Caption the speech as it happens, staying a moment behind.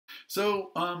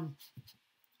So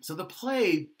the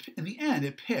play, in the end,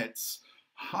 it pits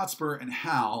Hotspur and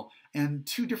Hal and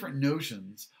two different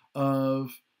notions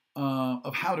of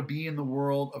how to be in the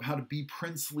world, of how to be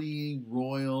princely,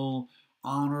 royal,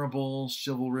 honorable,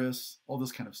 chivalrous, all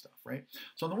this kind of stuff, right?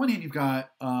 So on the one hand, you've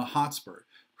got Hotspur,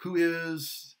 who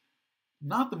is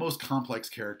not the most complex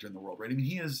character in the world, right? I mean,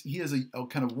 he is a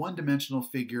kind of one-dimensional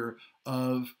figure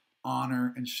of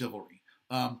honor and chivalry.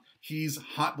 He's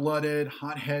hot-blooded,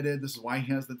 hot-headed. This is why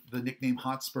he has the nickname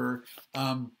Hotspur.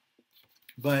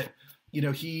 But you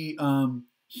know, he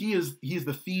is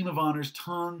the theme of honor's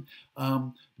tongue.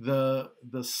 The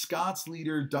Scots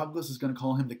leader Douglas is going to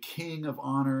call him the king of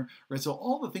honor, right? So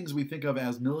all the things we think of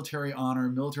as military honor,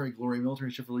 military glory,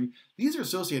 military chivalry, these are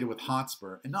associated with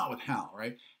Hotspur and not with Hal,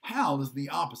 right? Hal is the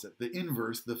opposite, the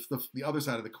inverse, the other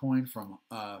side of the coin from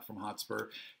Hotspur.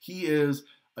 He is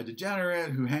a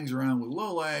degenerate who hangs around with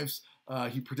lowlifes.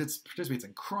 He participates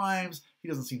in crimes. He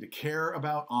doesn't seem to care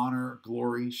about honor,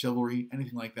 glory, chivalry,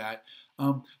 anything like that.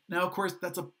 Now, of course,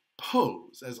 that's a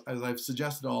pose, as I've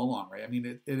suggested all along, right? I mean,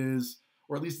 it is,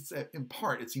 or at least it's, in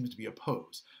part, it seems to be a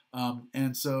pose.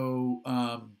 And so,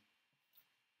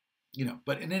 you know,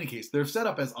 but in any case, they're set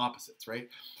up as opposites, right?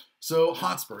 So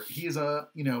Hotspur, he is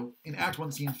in Act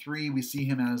 1, Scene 3, we see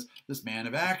him as this man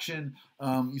of action.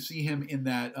 You see him in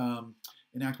that,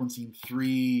 in Act 1, Scene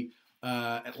 3,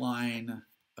 at line,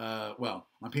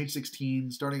 on page 16,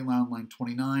 starting around line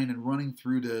 29 and running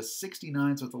through to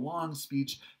 69, so it's a long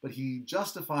speech, but he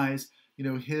justifies, you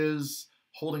know, his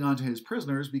holding on to his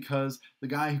prisoners because the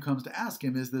guy who comes to ask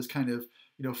him is this kind of,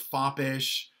 you know,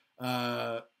 foppish,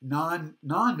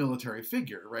 non-military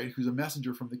figure, right, who's a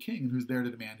messenger from the king and who's there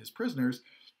to demand his prisoners.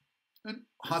 And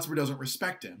Hotspur doesn't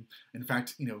respect him. In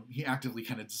fact, you know, he actively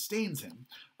kind of disdains him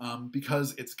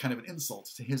because it's kind of an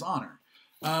insult to his honor.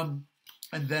 And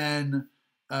then,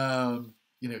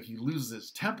 you know, he loses his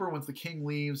temper once the king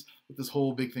leaves with this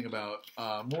whole big thing about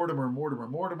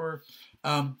Mortimer.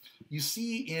 You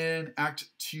see in Act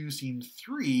 2, Scene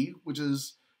 3, which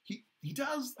is, he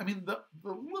does, I mean, the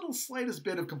little slightest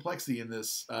bit of complexity in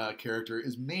this character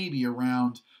is maybe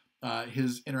around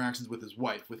his interactions with his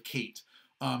wife, with Kate.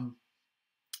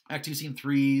 Act 2, Scene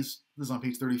 3, this is on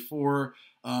page 34.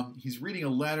 He's reading a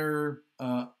letter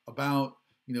about,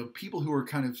 you know, people who are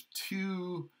kind of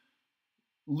too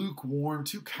lukewarm,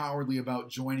 too cowardly about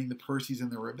joining the Percys in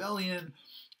the rebellion.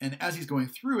 And as he's going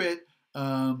through it,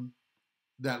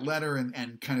 that letter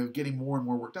and kind of getting more and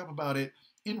more worked up about it,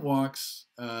 in walks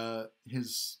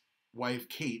his wife,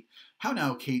 Kate. How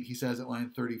now, Kate, he says at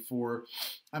line 34,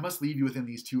 I must leave you within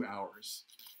these 2 hours.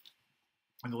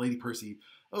 And the Lady Percy,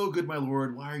 oh, good my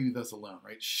lord, why are you thus alone,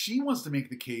 right? She wants to make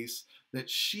the case that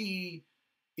she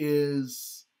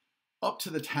is up to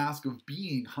the task of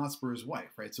being Hotspur's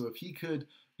wife, right? So if he could,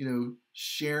 you know,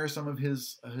 share some of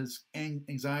his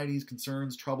anxieties,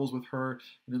 concerns, troubles with her,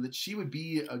 you know, that she would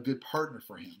be a good partner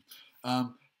for him.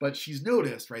 But she's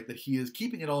noticed, right, that he is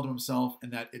keeping it all to himself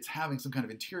and that it's having some kind of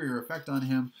interior effect on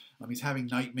him. He's having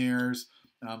nightmares.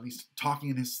 He's talking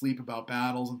in his sleep about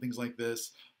battles and things like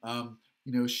this.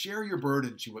 You know, share your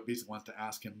burden, she basically wants to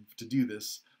ask him to do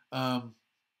this.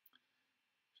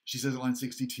 She says at line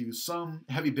 62, some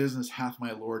heavy business hath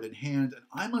my lord in hand, and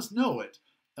I must know it,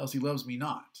 else he loves me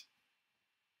not.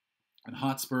 And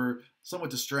Hotspur,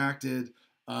 somewhat distracted,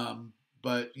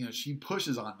 but, you know, she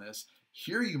pushes on this.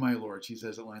 Hear you, my lord, she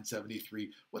says at line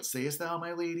 73. What sayest thou,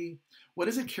 my lady? What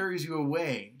is it carries you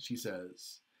away, she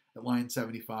says at line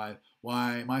 75.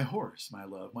 Why, my horse, my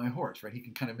love, my horse, right? He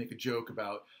can kind of make a joke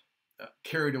about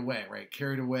carried away, right?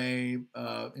 Carried away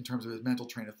in terms of his mental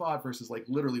train of thought versus like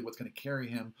literally what's going to carry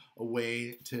him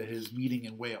away to his meeting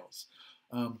in Wales.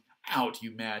 Out, you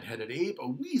mad-headed ape! A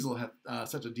weasel hath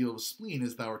such a deal of spleen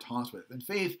as thou art tossed with. In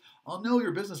faith, I'll know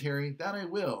your business, Harry, that I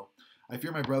will. I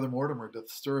fear my brother Mortimer doth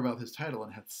stir about his title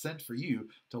and hath sent for you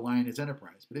to lie in his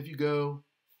enterprise. But if you go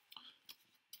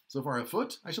so far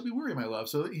afoot, I shall be weary, my love.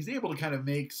 So he's able to kind of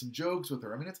make some jokes with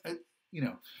her. I mean, it's, you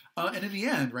know, and in the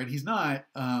end, right, he's not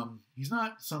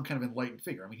some kind of enlightened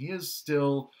figure. I mean, he is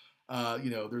still, you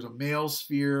know, there's a male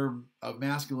sphere of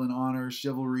masculine honor,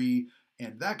 chivalry,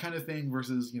 and that kind of thing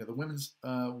versus, you know, the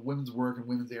women's work and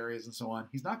women's areas and so on.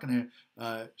 He's not going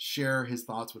to share his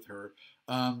thoughts with her.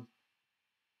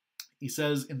 He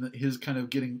says in his kind of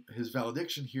getting his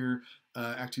valediction here,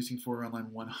 Act 2, Scene 4, around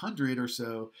line 100 or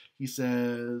so, he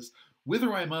says,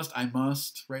 whither I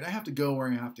must, right? I have to go where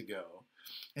I have to go.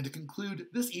 And to conclude,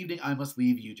 this evening I must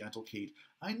leave you, gentle Kate.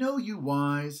 I know you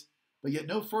wise, but yet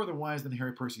no further wise than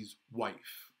Harry Percy's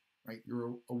wife, right?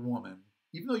 You're a woman.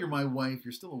 Even though you're my wife,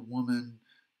 you're still a woman.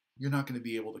 You're not going to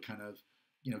be able to kind of,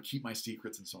 you know, keep my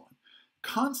secrets and so on.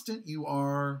 Constant you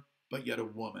are but yet a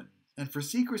woman. And for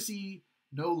secrecy,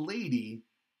 no lady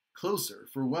closer.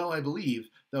 For well I believe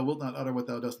thou wilt not utter what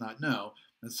thou dost not know,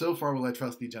 and so far will I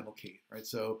trust thee, gentle Kate. Right?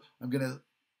 So I'm going to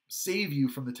save you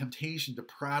from the temptation to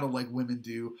prattle like women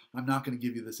do. I'm not going to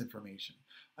give you this information.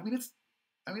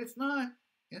 It's not.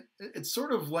 It's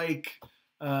sort of like.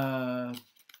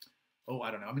 I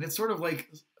don't know. It's sort of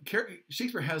like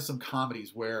Shakespeare has some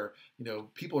comedies where,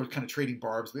 people are kind of trading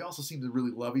barbs. They also seem to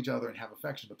really love each other and have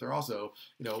affection, but they're also,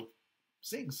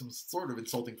 saying some sort of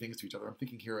insulting things to each other. I'm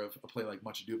thinking here of a play like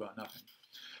Much Ado About Nothing.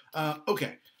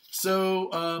 Okay.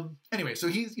 So, anyway, so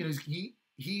he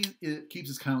keeps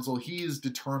his counsel. He is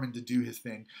determined to do his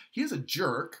thing. He is a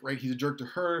jerk, right? He's a jerk to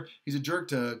her. He's a jerk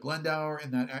to Glendower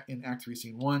in Act 3,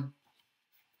 Scene 1.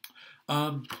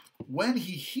 When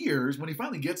he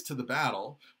finally gets to the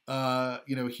battle,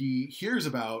 he hears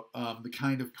about the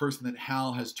kind of person that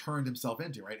Hal has turned himself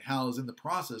into, right? Hal is in the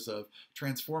process of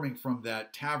transforming from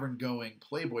that tavern-going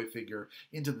playboy figure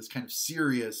into this kind of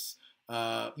serious,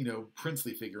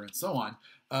 princely figure and so on.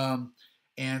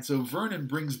 And so Vernon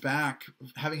brings back,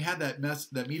 having had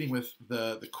that meeting with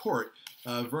the court,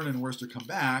 Vernon and Worcester come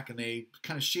back and they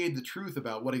kind of shade the truth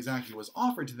about what exactly was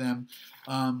offered to them.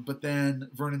 But then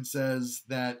Vernon says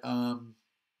that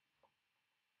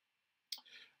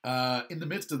in the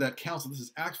midst of that council, this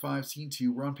is Act 5, Scene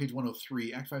 2, we're on page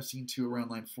 103, Act 5, Scene 2,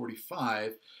 around line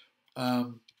 45.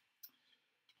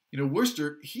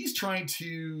 Worcester, he's trying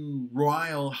to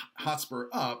rile Hotspur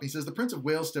up. He says, the Prince of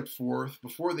Wales stepped forth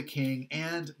before the king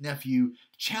and nephew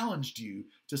challenged you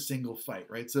to single fight,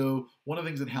 right? So one of the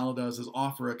things that Hal does is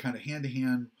offer a kind of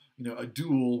hand-to-hand, a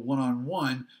duel,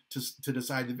 one-on-one to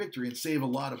decide the victory and save a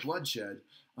lot of bloodshed.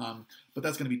 But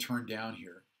that's going to be turned down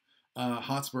here.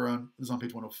 Hotspur is on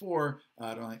page 104,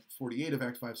 line 48 of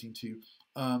Act 5, Scene 2.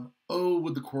 Oh,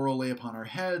 would the quarrel lay upon our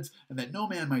heads, and that no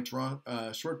man might draw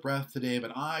short breath today,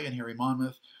 but I and Harry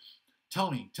Monmouth. Tell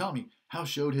me, how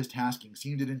showed his tasking?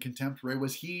 Seemed it in contempt, right?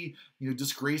 Was he,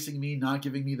 disgracing me, not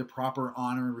giving me the proper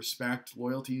honor and respect,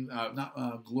 loyalty,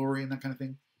 glory, and that kind of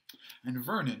thing? And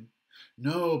Vernon,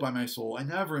 no, by my soul, I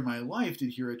never in my life did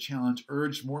hear a challenge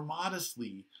urged more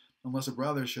modestly, unless a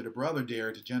brother should a brother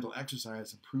dare to gentle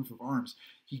exercise and proof of arms.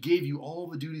 He gave you all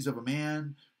the duties of a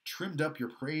man, trimmed up your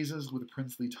praises with a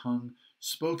princely tongue,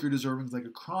 spoke your deservings like a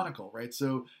chronicle, right?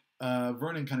 So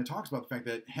Vernon kind of talks about the fact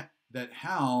that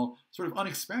Hal sort of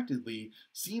unexpectedly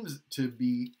seems to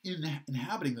be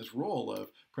inhabiting this role of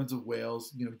Prince of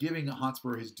Wales, giving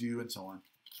Hotspur his due and so on.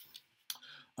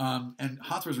 And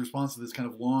Hotspur's response to this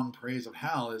kind of long praise of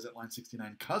Hal is at line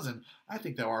 69, cousin, I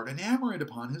think thou art enamored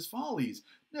upon his follies.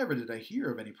 Never did I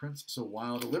hear of any prince so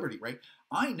wild a liberty, right?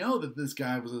 I know that this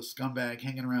guy was a scumbag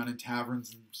hanging around in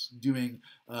taverns and doing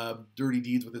dirty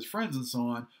deeds with his friends and so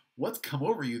on. What's come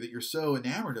over you that you're so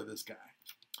enamored of this guy?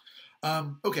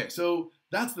 Okay, so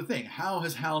that's the thing. How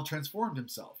has Hal transformed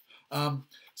himself? Just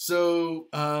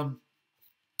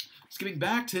getting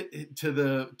back to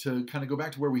kind of go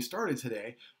back to where we started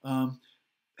today.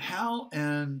 Hal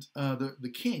and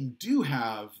the king do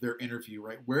have their interview,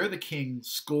 right, where the king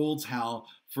scolds Hal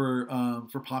for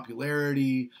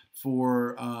popularity,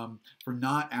 for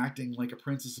not acting like a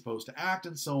prince is supposed to act,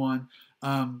 and so on.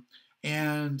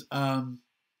 And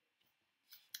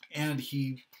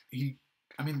he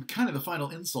kind of the final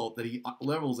insult that he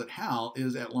levels at Hal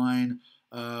is at line.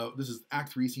 This is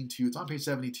Act 3, Scene 2. It's on page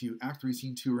 72, Act 3,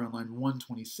 Scene 2, around line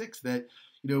 126, that,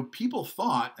 people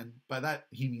thought, and by that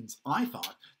he means I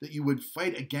thought, that you would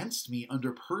fight against me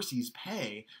under Percy's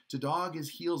pay to dog his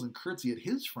heels and curtsy at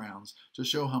his frowns to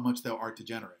show how much thou art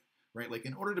degenerate, right? Like,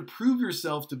 in order to prove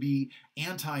yourself to be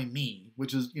anti-me,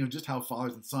 which is, just how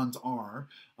fathers and sons are,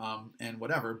 and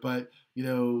whatever, but,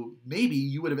 maybe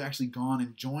you would have actually gone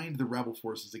and joined the rebel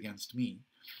forces against me.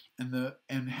 And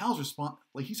Hal's response,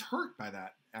 like, he's hurt by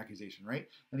that accusation, right?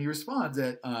 And he responds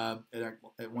at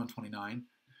 129,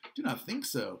 do not think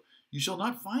so. You shall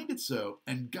not find it so.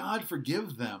 And God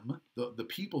forgive them, the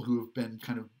people who have been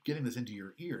kind of getting this into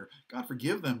your ear. God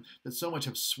forgive them that so much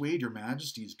have swayed your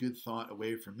majesty's good thought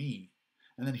away from me.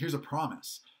 And then here's a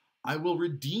promise. I will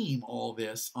redeem all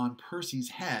this on Percy's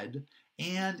head,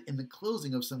 and in the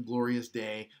closing of some glorious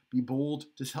day, be bold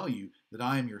to tell you that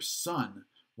I am your son,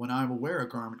 when I will wear a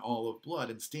garment all of blood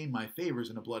and stain my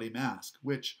favors in a bloody mask,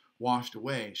 which, washed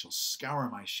away, shall scour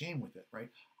my shame with it,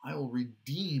 right? I will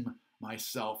redeem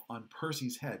myself on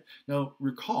Percy's head. Now,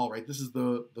 recall, right, this is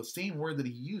the same word that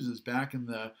he uses back in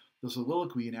the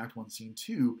soliloquy in Act 1, Scene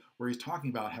 2, where he's talking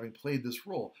about having played this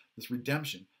role, this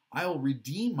redemption. I will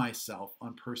redeem myself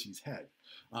on Percy's head.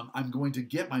 I'm going to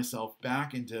get myself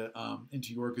back into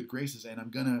your good graces, and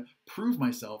I'm going to prove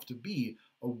myself to be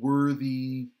a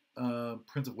worthy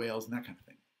Prince of Wales and that kind of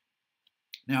thing.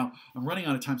 Now, I'm running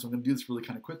out of time, so I'm going to do this really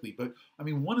kind of quickly. But I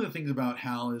mean, one of the things about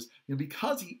Hal is,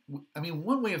 because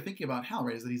one way of thinking about Hal,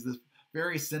 right, is that he's this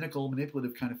very cynical,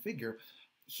 manipulative kind of figure.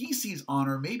 He sees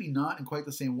honor maybe not in quite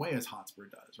the same way as Hotspur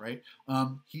does, right?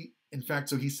 In fact,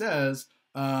 so he says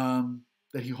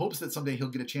that he hopes that someday he'll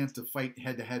get a chance to fight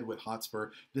head to head with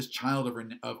Hotspur, this child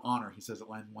of honor. He says at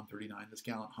line 139, this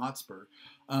gallant Hotspur,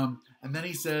 and then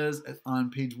he says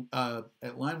on page at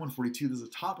line 142. This is the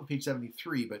top of page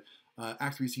 73, but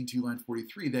Act 3, Scene 2, line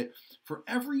 43, that for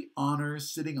every honor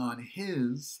sitting on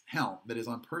his helm, that is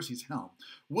on Percy's helm,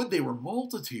 would they were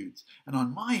multitudes, and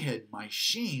on my head my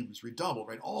shames redoubled,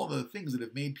 right? All the things that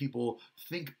have made people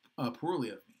think poorly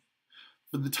of me.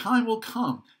 For the time will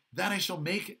come that I shall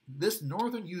make this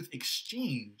northern youth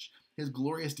exchange his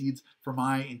glorious deeds for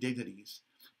my indignities.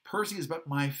 Percy is but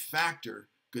my factor,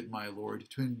 good my lord,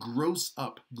 to engross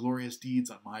up glorious deeds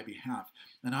on my behalf,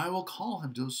 and I will call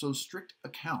him to so strict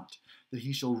account that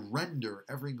he shall render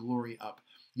every glory up,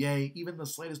 yea, even the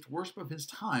slightest worship of his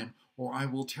time, or I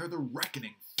will tear the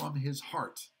reckoning from his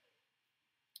heart.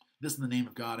 This in the name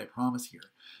of God, I promise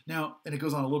here. Now, and it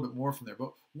goes on a little bit more from there,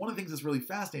 but one of the things that's really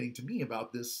fascinating to me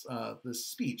about this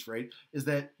speech, right, is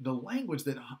that the language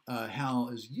that Hal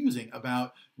is using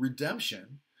about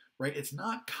redemption, right, it's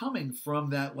not coming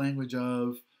from that language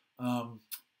of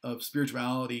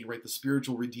spirituality, right, the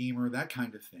spiritual redeemer, that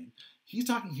kind of thing. He's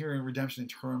talking here in redemption in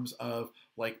terms of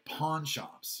like pawn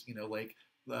shops, like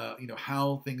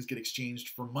how things get exchanged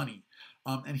for money,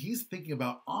 and he's thinking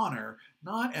about honor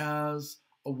not as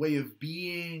a way of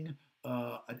being,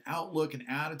 an outlook, an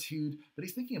attitude, but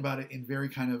he's thinking about it in very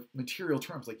kind of material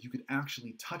terms, like you could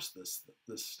actually touch this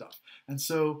stuff. And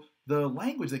so the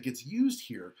language that gets used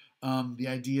here, the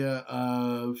idea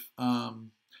of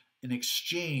an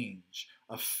exchange,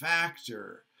 a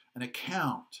factor, an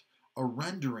account, a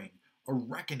rendering, a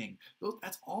reckoning,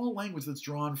 that's all language that's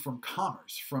drawn from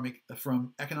commerce,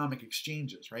 from economic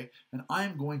exchanges, right? And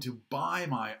I'm going to buy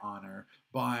my honor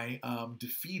by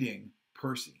defeating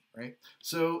Percy, right?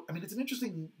 So, I mean, it's an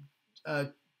interesting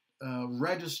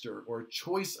register or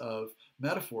choice of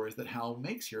metaphors that Hal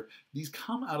makes here. These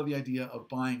come out of the idea of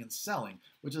buying and selling,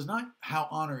 which is not how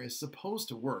honor is supposed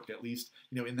to work, at least,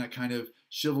 in that kind of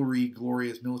chivalry,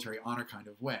 glorious military honor kind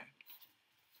of way.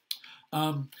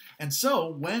 And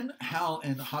so when Hal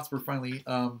and Hotspur finally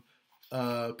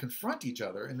confront each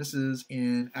other, and this is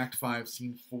in Act 5,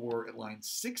 Scene 4 at line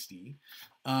 60,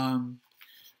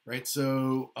 right?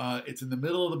 So it's in the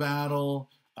middle of the battle.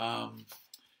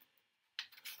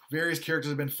 Various characters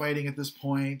have been fighting at this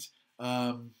point.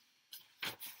 And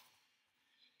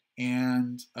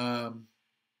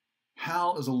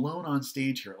Hal is alone on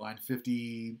stage here at line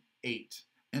 58.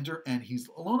 Enter, and he's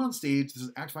alone on stage. This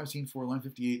is Act 5, Scene 4, line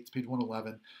 58. It's page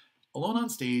 111. Alone on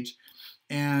stage,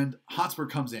 and Hotspur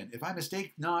comes in. If I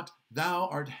mistake not, thou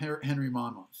art Harry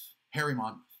Monmouth,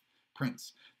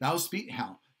 Prince. Thou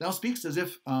speakst as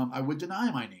if I would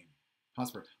deny my name.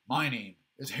 Hotspur, my name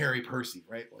is Harry Percy,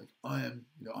 right? Like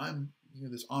I'm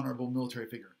this honorable military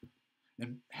figure.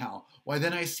 And Hal, why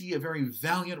then I see a very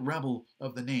valiant rebel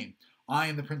of the name. I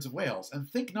am the Prince of Wales, and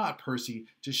think not, Percy,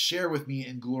 to share with me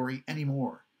in glory any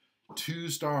more. 2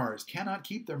 stars cannot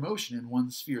keep their motion in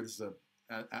one sphere. This is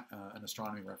an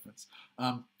astronomy reference.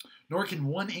 Nor can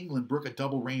one England brook a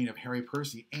double reign of Harry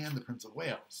Percy and the Prince of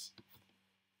Wales.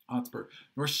 Hotspur,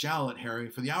 nor shall it, Harry,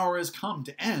 for the hour has come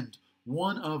to end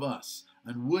one of us.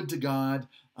 And would to God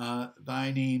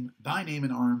thy name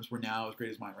in arms were now as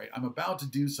great as mine. Right? I'm about to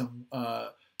do some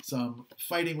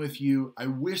fighting with you. I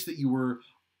wish that you were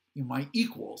my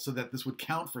equal, so that this would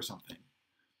count for something.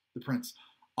 The Prince,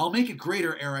 I'll make it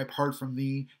greater ere I part from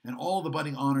thee, and all the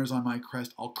budding honors on my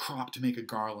crest I'll crop to make a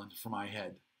garland for my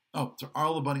head. Oh, so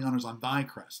all the budding honors on thy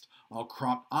crest I'll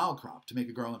crop to make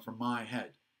a garland for my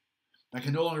head. I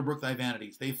can no longer brook thy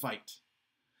vanities. They fight.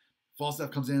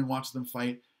 Falstaff comes in, watches them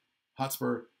fight.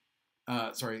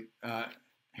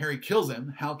 Harry kills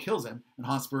him. Hal kills him, and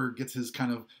Hotspur gets his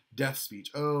kind of death speech.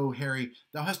 Oh, Harry,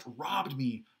 thou hast robbed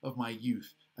me of my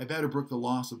youth. I better brook the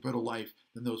loss of better life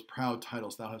than those proud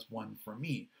titles thou hast won from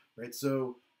me. Right?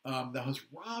 So thou hast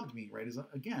robbed me. Right? Is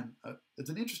again, it's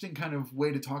an interesting kind of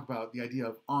way to talk about the idea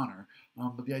of honor,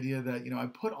 but the idea that I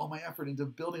put all my effort into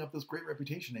building up this great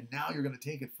reputation, and now you're going to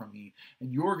take it from me,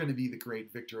 and you're going to be the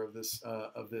great victor of this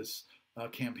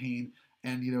campaign,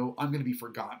 and I'm going to be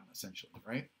forgotten essentially.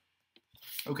 Right?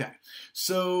 Okay,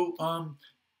 so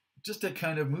just to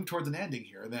kind of move towards an ending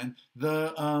here, then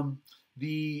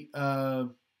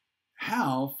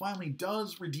Hal finally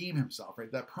does redeem himself,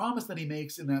 right? That promise that he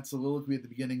makes in that soliloquy at the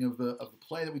beginning of the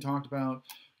play that we talked about,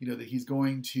 that he's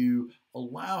going to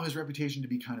allow his reputation to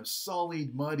be kind of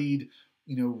sullied, muddied,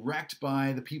 wrecked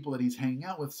by the people that he's hanging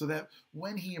out with, so that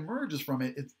when he emerges from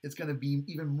it, it's going to be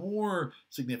even more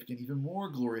significant, even more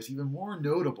glorious, even more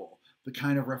notable, the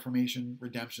kind of reformation,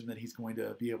 redemption that he's going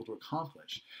to be able to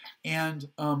accomplish. And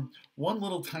one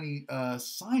little tiny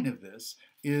sign of this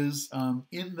is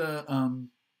in the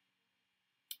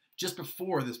just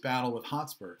before this battle with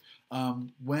Hotspur,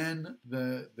 when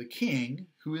the king,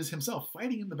 who is himself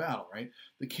fighting in the battle, right?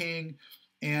 The king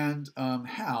and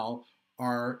Hal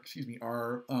are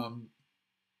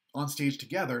on stage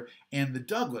together, and the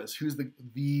Douglas, who's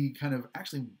the kind of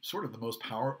actually sort of the most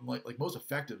like most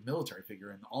effective military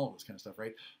figure in all of this kind of stuff,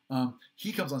 right?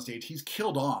 He comes on stage. He's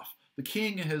killed off. The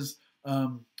king has,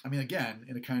 again,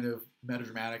 in a kind of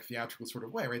melodramatic, theatrical sort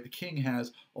of way, right? The king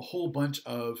has a whole bunch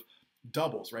of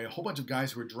doubles, right? A whole bunch of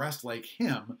guys who are dressed like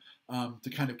him to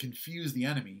kind of confuse the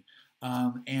enemy.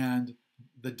 And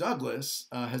the Douglas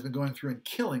has been going through and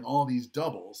killing all these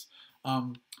doubles,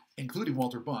 including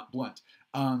Walter Blunt.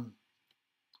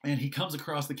 And he comes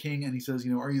across the king and he says,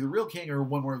 are you the real king or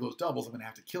one more of those doubles? I'm going to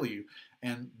have to kill you.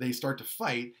 And they start to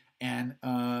fight. And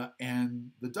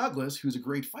the Douglas, who's a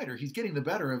great fighter, he's getting the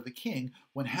better of the king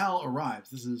when Hal arrives.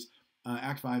 This is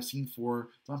Act 5, Scene 4.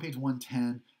 It's on page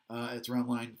 110. It's around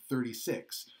line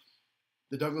 36.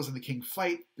 The Douglas and the king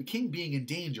fight, the king being in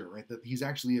danger, right, that he's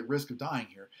actually at risk of dying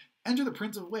here. Enter the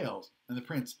Prince of Wales, and the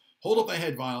prince, hold up thy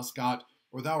head, vile Scot,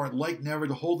 or thou art like never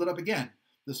to hold it up again.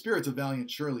 The spirits of valiant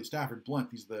Shirley, Stafford,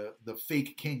 Blunt, these the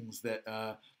fake kings that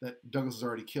Douglas has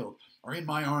already killed, are in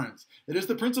my arms. It is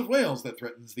the Prince of Wales that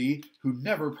threatens thee, who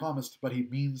never promised but he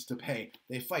means to pay.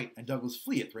 They fight, and Douglas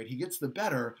fleeth, right? He gets the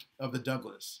better of the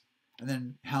Douglas. And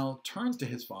then Hal turns to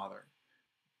his father,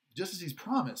 just as he's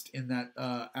promised in that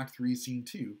Act 3, Scene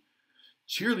 2.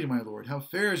 Cheerly, my lord, how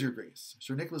fares your grace?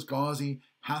 Sir Nicholas Gawsey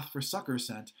hath for succour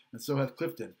sent, and so hath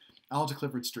Clifton, out to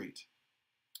Clifford Street.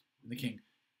 And the king,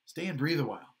 stay and breathe a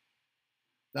while.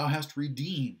 Thou hast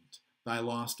redeemed thy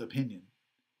lost opinion,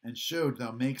 and showed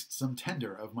thou makest some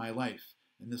tender of my life,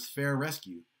 in this fair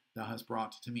rescue thou hast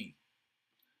brought to me.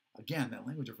 Again, that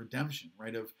language of redemption,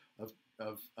 right? Of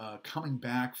coming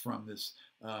back from this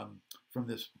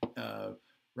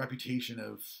reputation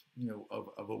of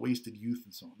a wasted youth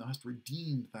and so on. Thou hast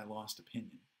redeemed thy lost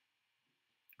opinion.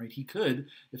 Right? He could,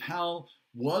 if Hal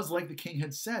was like the king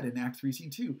had said in Act 3, Scene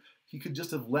 2, he could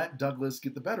just have let Douglas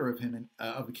get the better of him and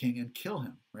of the king and kill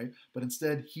him, right? But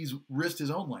instead, he's risked his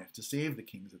own life to save the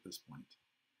kings at this point.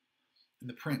 And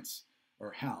the prince,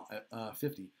 or Hal, at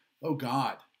 50, oh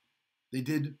God, they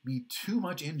did me too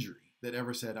much injury that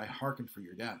ever said I hearkened for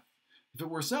your death. If it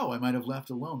were so, I might have left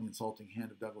alone the insulting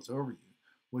hand of Douglas over you,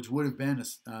 which would have been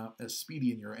as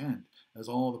speedy in your end as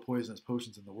all the poisonous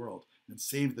potions in the world, and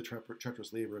saved the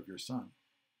treacherous labor of your son.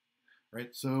 Right?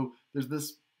 So there's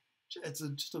this, it's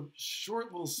just a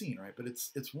short little scene, right? But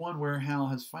it's one where Hal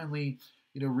has finally,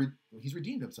 he's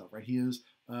redeemed himself, right? He's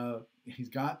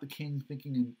got the king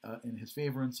thinking in his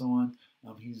favor and so on.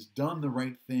 He's done the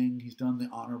right thing. He's done the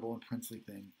honorable and princely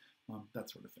thing, that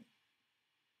sort of thing.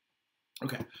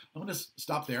 Okay, I'm going to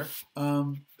stop there.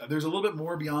 There's a little bit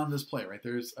more beyond this play, right?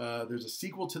 There's a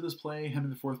sequel to this play,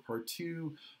 Henry IV Part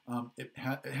 2. It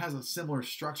has a similar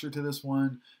structure to this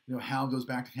one. Hal goes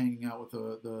back to hanging out with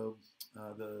the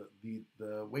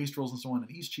wastrels and so on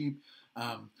in Eastcheap,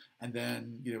 and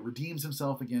then redeems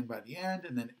himself again by the end.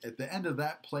 And then at the end of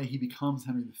that play, he becomes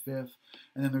Henry V.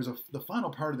 And then there's the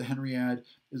final part of the Henriade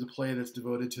is a play that's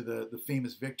devoted to the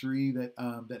famous victory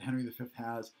that Henry V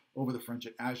has over the French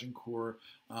at Agincourt,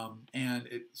 and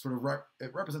it sort of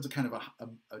it represents a kind of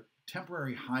a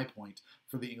temporary high point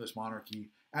for the English monarchy.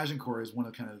 Agincourt is one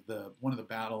of the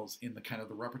battles in the kind of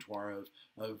the repertoire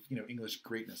of English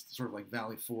greatness, sort of like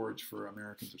Valley Forge for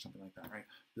Americans or something like that, right?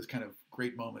 This kind of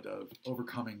great moment of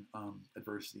overcoming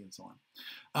adversity and so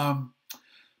on.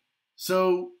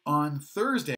 So on Thursday.